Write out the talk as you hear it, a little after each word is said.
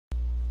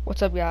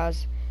What's up,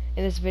 guys?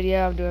 In this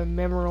video I'm doing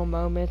memorable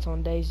moments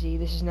on DayZ.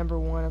 This is number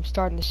 1. I'm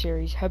starting the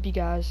series. Hope you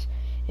guys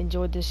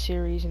enjoyed this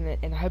series, and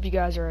I hope you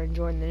guys are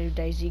enjoying the new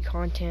DayZ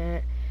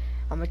content.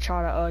 I'm gonna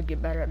try to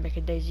get better at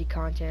making DayZ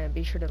content.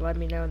 Be sure to let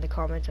me know in the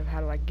comments of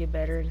how to get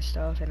better and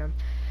stuff. And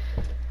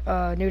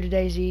I'm new to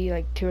DayZ,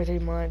 like 2 or 3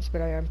 months,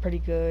 but I'm pretty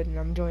good, and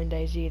I'm enjoying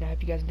DayZ. And I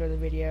hope you guys enjoy the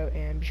video,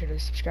 and be sure to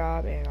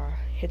subscribe and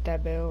hit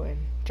that bell and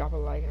drop a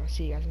like. And I'll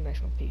see you guys in the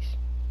next one. Peace.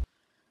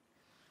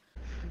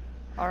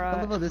 Alright.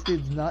 I love how this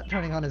dude's not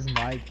turning on his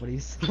mic, but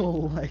he's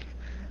still like...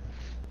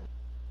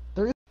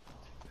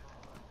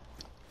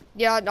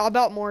 Yeah,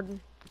 about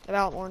morning.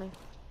 About morning.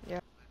 Yeah.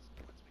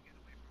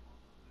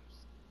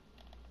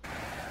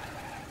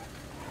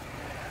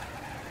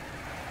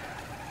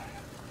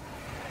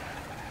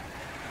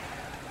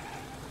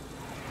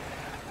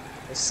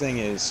 This thing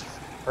is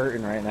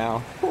hurting right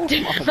now. Oh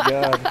my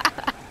god.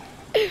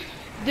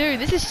 Dude,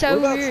 this is so what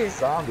about weird.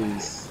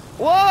 Zombies.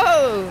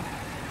 Whoa!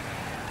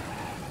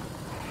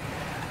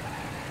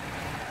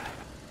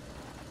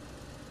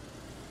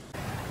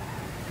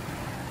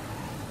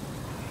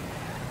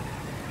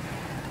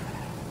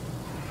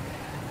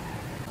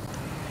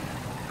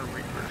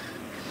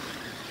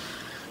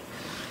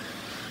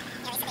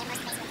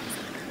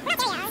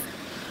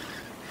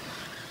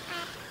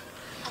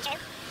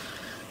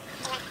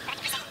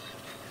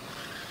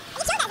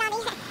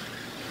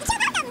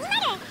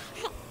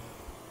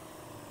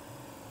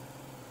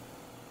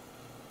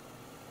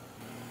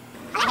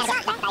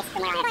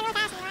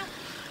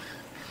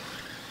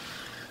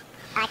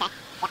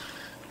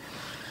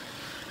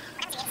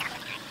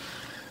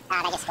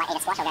 They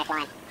just squash over that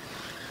line.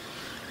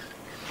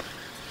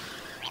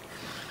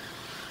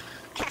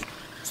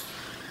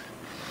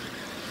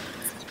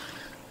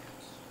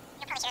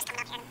 You'll probably hear us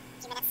coming up here in a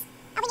few minutes.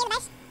 Are we near the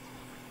base?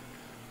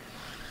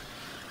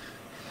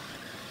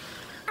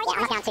 Yeah, I'm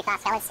not down too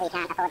fast, fellas, so we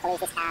can't afford to lose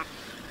this car.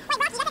 Wait,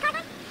 Rocky, you got the car,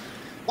 bro?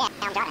 Yeah,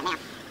 I'm driving now.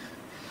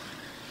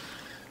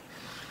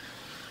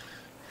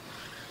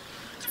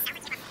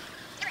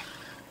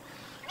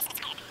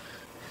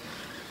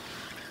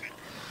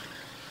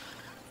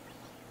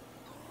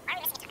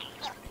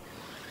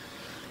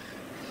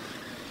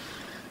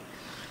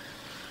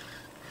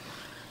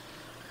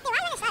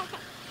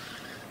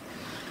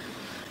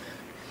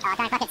 Oh,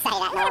 don't fucking say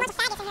that, no.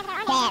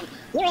 Damn,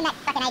 you were in that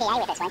fucking ADA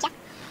with us, weren't you?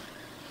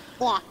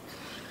 Yeah.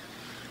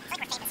 It's like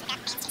we're famous, we got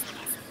fans chasing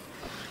after us.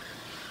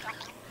 What,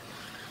 man?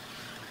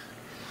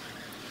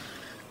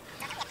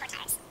 Don't we have 4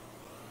 tires?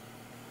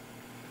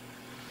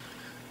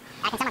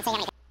 Can someone say how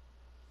many?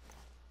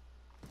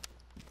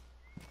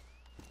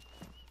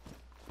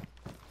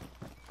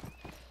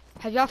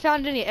 Have y'all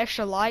found any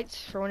extra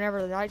lights for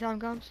whenever the nighttime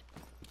comes?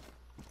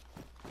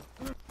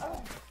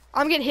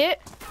 I'm getting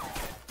hit.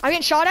 I'm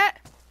getting shot at.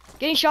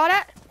 Getting shot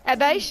at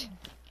base.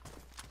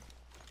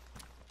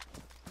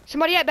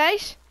 Somebody at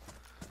base.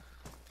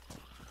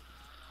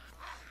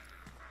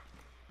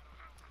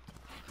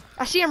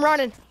 I see him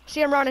running.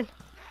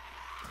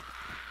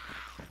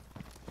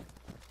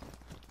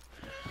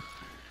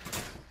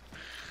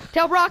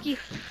 Tell Brocky.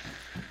 How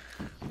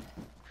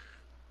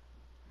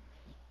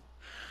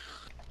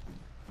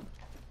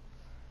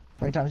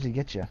many times did he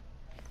get you?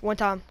 1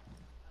 time.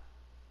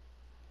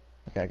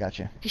 Okay, I got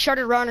you. He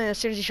started running as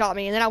soon as he shot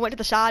me, and then I went to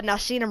the side and I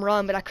seen him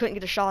run, but I couldn't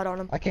get a shot on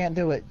him. I can't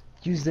do it.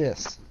 Use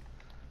this.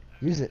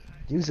 Use it.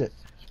 Use it.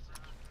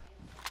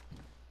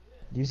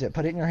 Use it.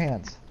 Put it in your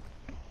hands.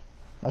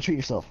 Now treat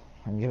yourself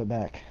and give it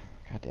back.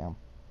 Goddamn.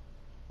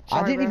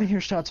 Sorry, I didn't bro. even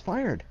hear shots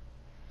fired.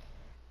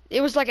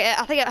 It was like,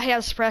 I think I had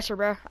a suppressor,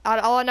 bro.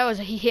 All I know is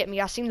that he hit me.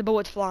 I seen the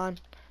bullets flying.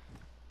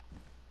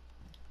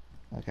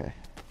 Okay.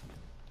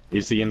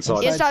 Is the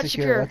inside? Inside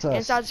secure. That's us.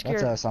 Inside secure.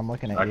 That's us. I'm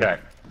looking at you. Okay.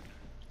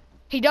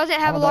 He doesn't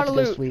have I'm a lot about of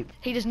to go loot. sweep.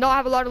 He does not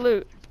have a lot of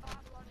loot.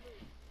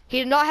 He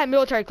did not have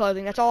military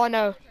clothing. That's all I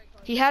know.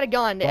 He had a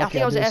gun. I think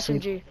it was an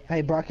SMG.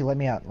 Hey, Brocky, let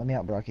me out. Let me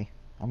out, Brocky.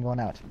 I'm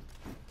going out.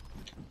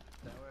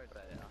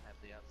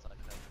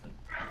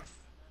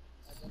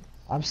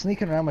 I'm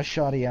sneaking around with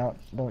Shoddy out.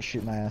 Don't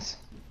shoot my ass.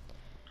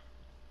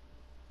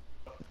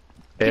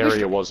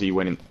 Area was he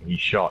when he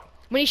shot?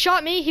 When he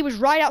shot me, he was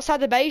right outside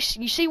the base.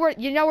 You see where,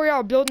 you know where y'all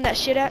are building that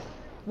shit at?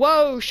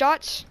 Whoa,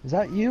 shots. Is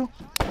that you?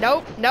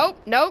 Nope, nope,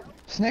 nope.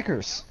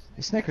 Snickers.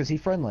 He's Snickers. He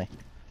friendly.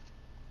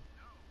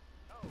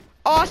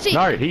 Oh, I see.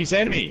 No, he's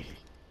enemy.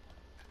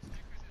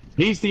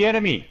 He's the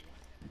enemy.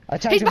 I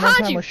tagged He's him one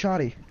behind time you. with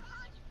Shoddy.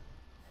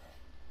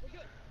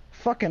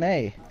 Fucking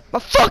A. My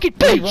fucking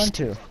Where'd he run beast.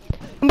 to?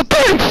 I'm a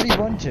Where'd beast. he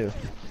run to?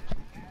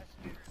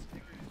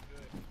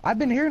 I've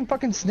been hearing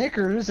fucking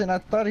Snickers, and I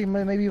thought he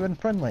maybe been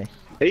friendly.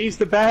 He's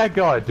the bad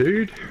guy,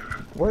 dude.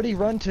 Where'd he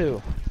run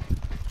to?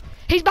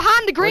 He's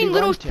behind the green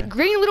Where'd he little, run to?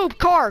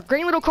 green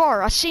little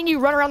car. I seen you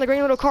run around the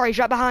green little car. He's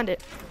right behind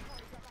it.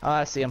 Oh,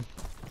 I see him.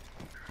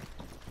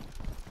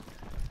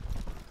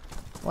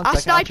 I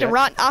sniped him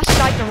right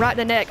in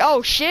the neck.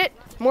 Oh shit!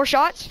 More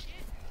shots.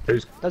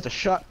 Who's, That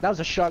was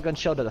a shotgun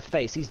shell to the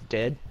face. He's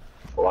dead.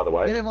 by the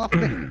way? Get him off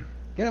me!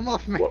 Get him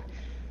off me! What?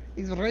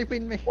 He's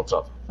raping me! What's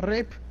up?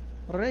 Rape!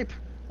 Rape!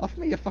 Off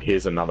me, you fucking...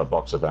 Here's another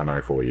box of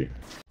ammo for you.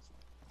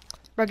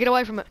 Bro, get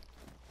away from it.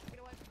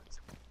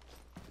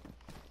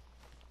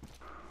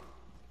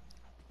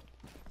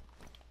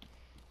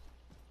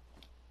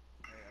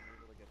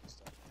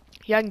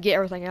 Yeah, I can get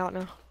everything out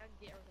now.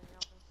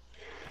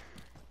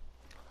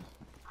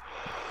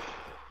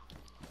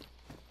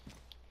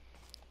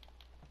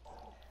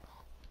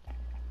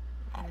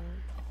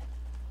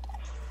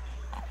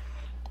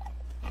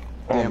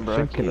 Damn, I'm bro,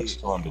 thinking you- it's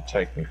time to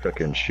take my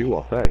fucking shoe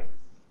off, eh?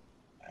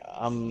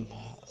 I'm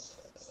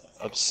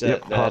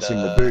upset Yep, passing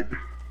the that boot.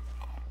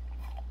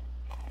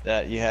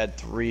 that you had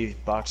 3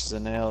 boxes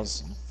of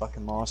nails and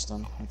fucking lost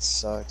them. It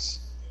sucks.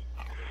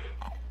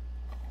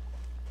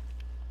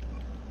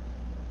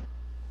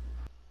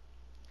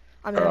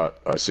 I'm in. Alright,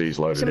 I see he's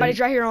loaded Somebody's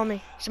in. right here on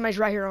me. Somebody's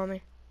right here on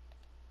me.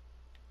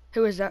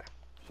 Who is that?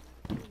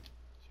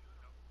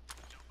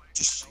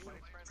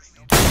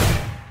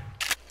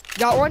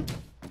 Got one?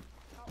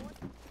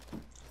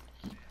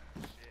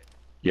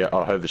 Yeah,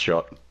 I heard the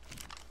shot.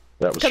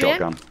 That was Come in.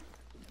 shotgun.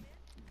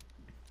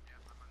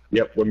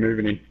 Yep, we're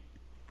moving in.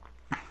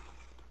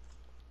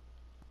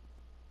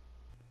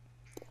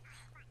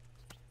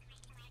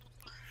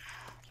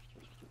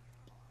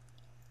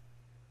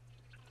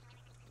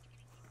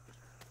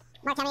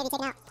 Mark, how many have you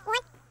taken out? One.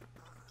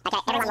 Okay,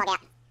 everyone log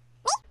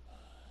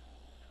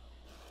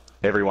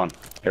out.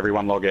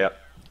 Everyone log out.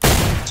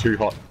 Too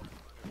hot.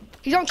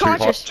 He's Too hot,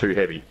 unconscious. too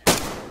heavy.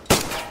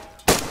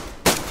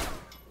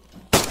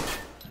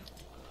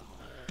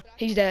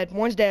 He's dead.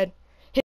 One's dead.